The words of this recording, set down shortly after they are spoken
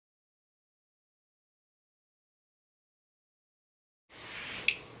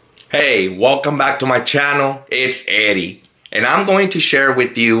Hey, welcome back to my channel. It's Eddie, and I'm going to share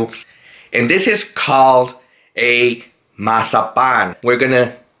with you, and this is called a Mazapan. We're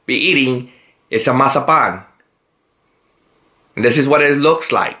gonna be eating, it's a Mazapan. And this is what it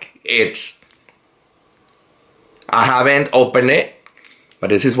looks like. I haven't opened it, but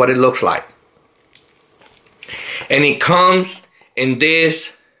this is what it looks like. And it comes in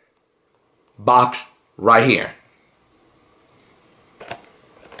this box right here.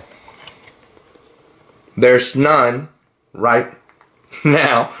 There's none right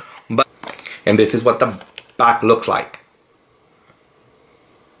now, and this is what the back looks like.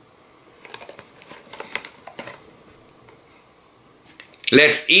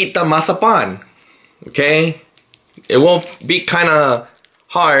 Let's eat the Mazapan, okay? It will be kind of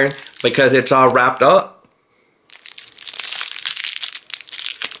hard because it's all wrapped up.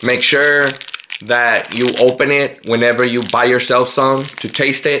 Make sure that you open it whenever you buy yourself some to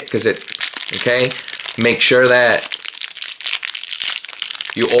taste it, because okay? Make sure that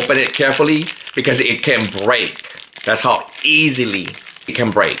you open it carefully because it can break. That's how easily it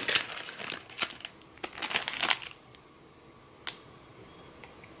can break.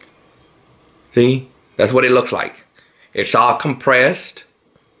 See? That's what it looks like. It's all compressed.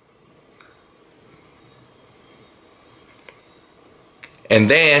 And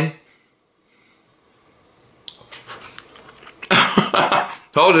then,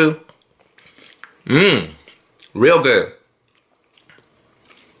 told you. Real good.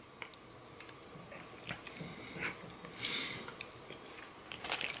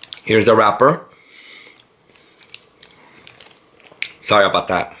 Here's the wrapper. Sorry about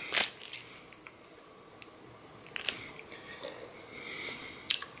that.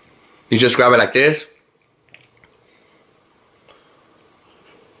 You just grab it like this.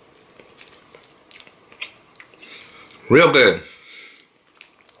 Real good.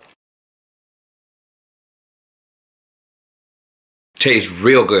 Tastes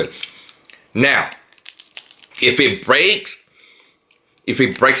real good. Now, if it breaks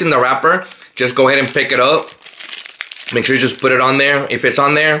in the wrapper, just go ahead and pick it up. Make sure you just put it on there. If it's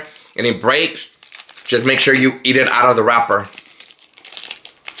on there and it breaks, just make sure you eat it out of the wrapper.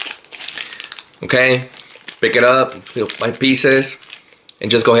 Okay? Pick it up, by pieces, and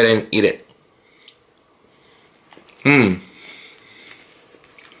just go ahead and eat it.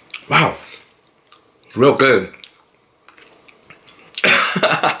 Wow. Real good.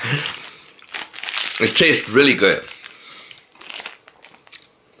 It tastes really good.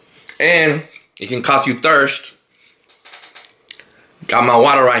 And it can cause you thirst. Got my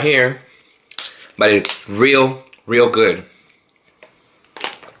water right here. But it's real good.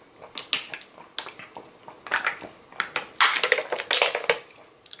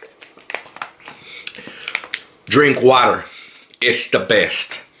 Drink water. It's the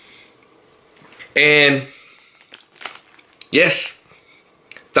best. And yes,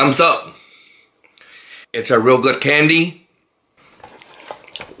 thumbs up. It's a real good candy.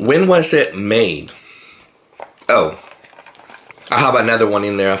 When was it made? Oh, I have another one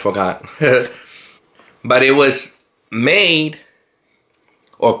in there, I forgot. But it was made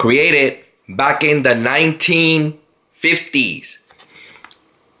or created back in the 1950s.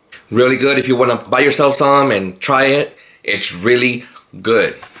 Really good. If you want to buy yourself some and try it, it's really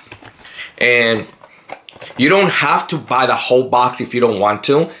good. And you don't have to buy the whole box if you don't want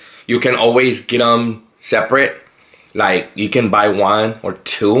to. You can always get them separate. Like, you can buy one or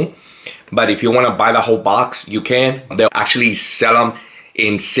two. But if you want to buy the whole box, you can. They'll actually sell them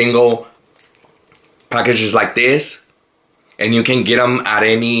in single packages like this. And you can get them at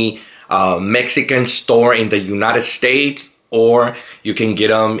any Mexican store in the United States. Or you can get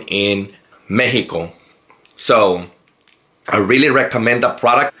them in Mexico. So, I really recommend the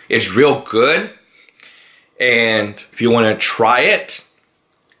product. It's real good. And if you want to try it,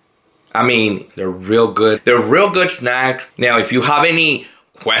 I mean, they're real good. They're real good snacks. Now, if you have any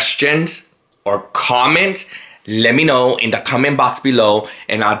questions or comments, let me know in the comment box below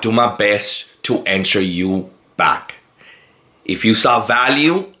and I'll do my best to answer you back. If you saw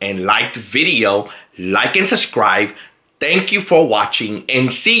value and liked the video, like and subscribe. Thank you for watching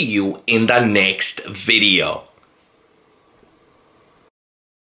and see you in the next video.